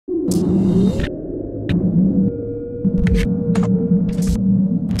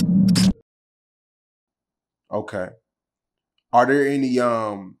Okay. Are there any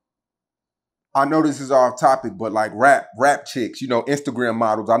I know this is off topic, but like rap chicks, you know, Instagram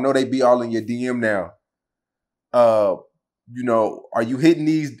models. I know they be all in your DM now. You know, are you hitting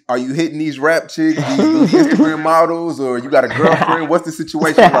these rap chicks, these Instagram models, or you got a girlfriend? What's the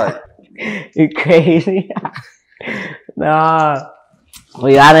situation like? You crazy? Nah.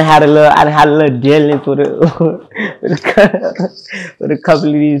 Well, yeah, I done had a little dealings with with a couple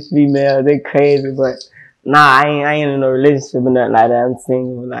of these females. They crazy, but nah, I ain't in no relationship or nothing like that. I'm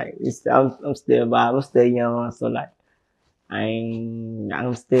single, like I'm still vibe. I'm still young, so like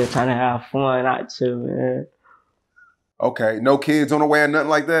I'm still trying to have fun out here, man. Okay, no kids on the way or nothing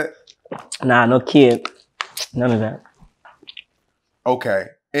like that? Nah, no kid, none of that. Okay.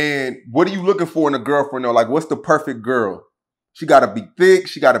 And what are you looking for in a girlfriend though? Like, what's the perfect girl? She gotta be thick,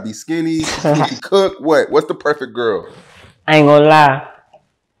 she gotta be skinny, she can cook. What? What's the perfect girl? I ain't gonna lie,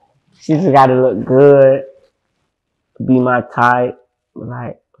 she just gotta look good, be my type,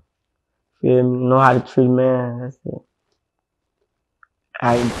 like feel me, know how to treat man. That's it.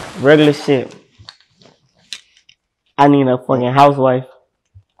 Like regular shit. I need a fucking housewife.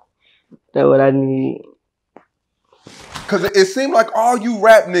 That's what I need. Cause it seemed like all you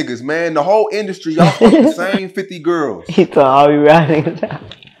rap niggas, man, the whole industry, y'all fuck the same 50 girls. He thought all you rap niggas.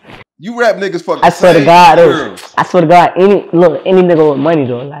 You rap niggas fuck I the swear to same God, girls. I swear to God, any nigga with money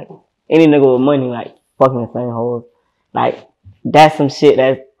though, like any nigga with money, like fucking the same hoes. Like that's some shit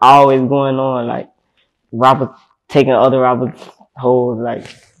that's always going on. Like rappers taking other rappers hoes, like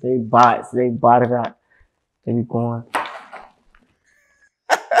they bought it out. They be going.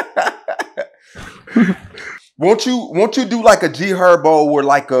 Won't you do like a G Herbo or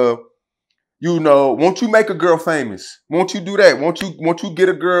like a, you know, won't you make a girl famous? Won't you do that? Won't you get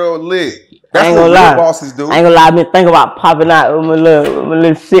a girl lit? That's what real bosses do. I ain't gonna lie, I've been thinking about popping out with my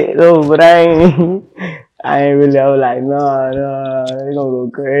little shit though, but I ain't really. I was like, nah, they gonna go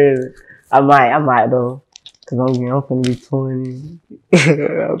crazy. I might though, cause I'm finna be 20.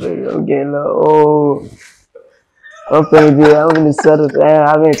 I'm getting a little old. I'm finna settle down.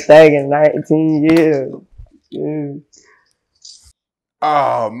 I've been thinking 19 years. Yeah.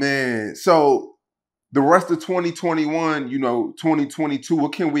 Oh man. So the rest of 2021, you know, 2022,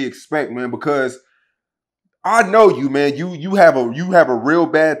 what can we expect, man? Because I know you, man. You have a real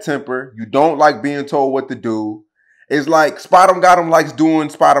bad temper. You don't like being told what to do. It's like Spotemgottem likes doing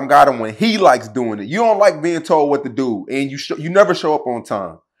Spotemgottem when he likes doing it. You don't like being told what to do, and you never show up on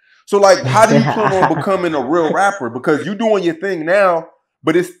time. So like, how do you plan on becoming a real rapper? Because you're doing your thing now,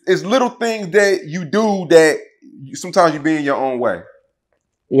 but it's little things that you do that sometimes you be in your own way.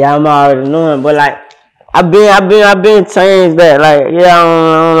 Yeah, I'm already knowing, but like I've been changed that. Like yeah, I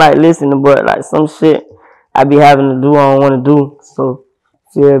don't like listening, but like some shit I be having to do I don't want to do. So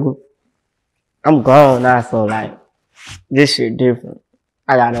feel me? I'm grown now, so like this shit different.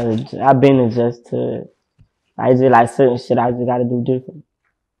 I've been adjusted to it. I just like certain shit I just gotta do different.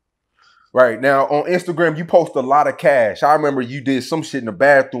 Right. Now on Instagram, you post a lot of cash. I remember you did some shit in the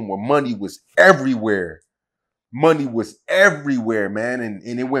bathroom where money was everywhere. Money was everywhere, man, and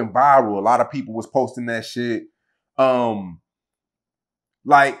it went viral. A lot of people was posting that shit.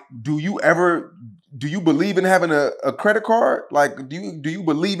 Like, do you believe in having a credit card? Like, do you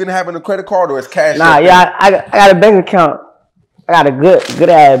believe in having a credit card, or is cash? Nah, yeah, I got a bank account. I got a good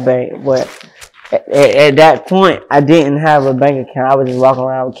ass bank, but at that point I didn't have a bank account. I was just walking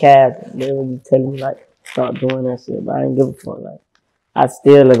around with cash. They were just telling me like stop doing that shit, but I didn't give a fuck. Like I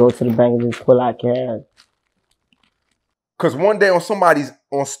still go to the bank and just pull out cash. Cause one day on somebody's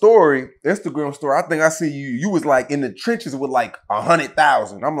Instagram story, I think I see you was like in the trenches with like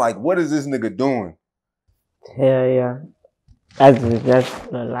 100,000. I'm like, what is this nigga doing? Hell yeah. That's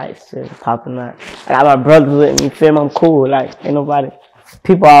the light shit popping out. I got my brothers with me, feel me? I'm cool. Like ain't nobody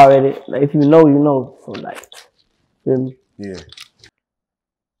people already like if you know, you know. So like feel me? Yeah.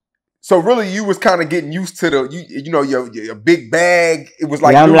 So really, you was kind of getting used to your big bag. It was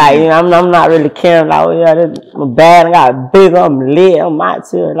like yeah, I'm like I'm not really caring. Like oh yeah, this my bag. I got big. I'm lit. I'm out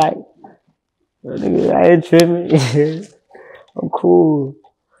here. Like I ain't tripping. I'm cool.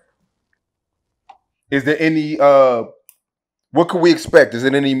 Is there any what can we expect? Is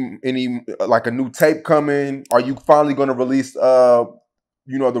it any like a new tape coming? Are you finally going to release the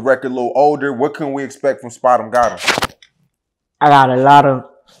record a little older? What can we expect from Spotemgottem? I got a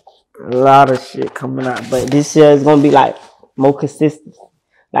lot of shit coming out, but this year is gonna be like more consistent.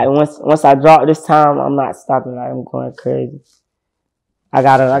 Like once I drop this time, I'm not stopping. Like I'm going crazy. I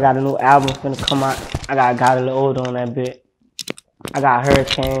got a new album finna come out. I got a little older on that bit. I got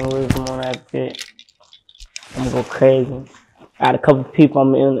Hurricane Wisdom on that bit. I'm gonna go crazy. I got a couple people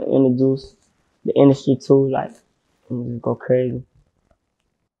I'm gonna introduce. the industry too. Like, just go crazy.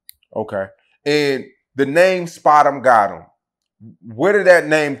 Okay. And the name Spotemgottem, where did that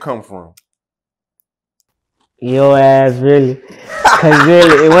name come from? Your ass really. Cause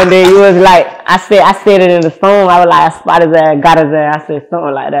really, one day you was like, I said it in the song. I was like, I spotted his ass, got his ass. I said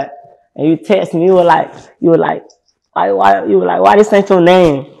something like that. And you text me, you were like, why this ain't your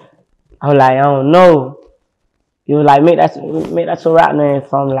name? I was like, I don't know. You were like, make that your rap name.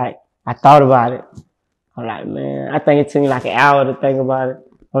 So I'm like, I thought about it. I'm like, man, I think it took me like an hour to think about it.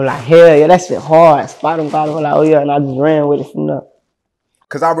 I'm like, hell yeah, that shit hard. Spotemgottem. I'm like, oh yeah, and I just ran with it from there.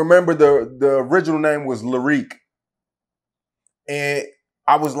 Cause I remember the original name was Lyrique. And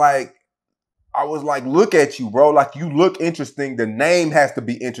I was like, look at you, bro. Like, you look interesting. The name has to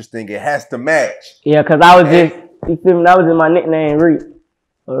be interesting. It has to match. Yeah, cause I was just, you feel me? That was in my nickname, Reek,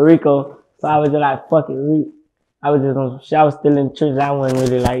 or Rico. So I was just like, fuck it, Reek. I was just on shit. I was still in the church. I wasn't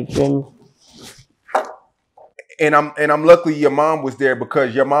really like, you feel me? And I'm lucky your mom was there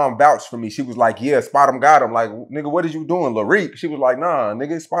because your mom vouched for me. She was like, yeah, Spotemgottem. Like, nigga, what is you doing, Lyrique? She was like, nah,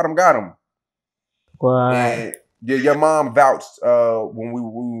 nigga, Spotemgottem. Well, And yeah, your mom vouched when we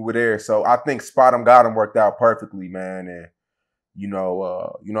were there. So I think Spotemgottem worked out perfectly, man. And you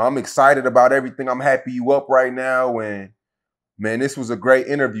know, I'm excited about everything. I'm happy you up right now. And man, this was a great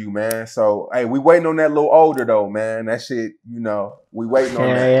interview, man. So hey, we waiting on that little older though, man. That shit, we waiting on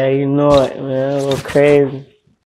that. yeah, you know it, man. It was crazy.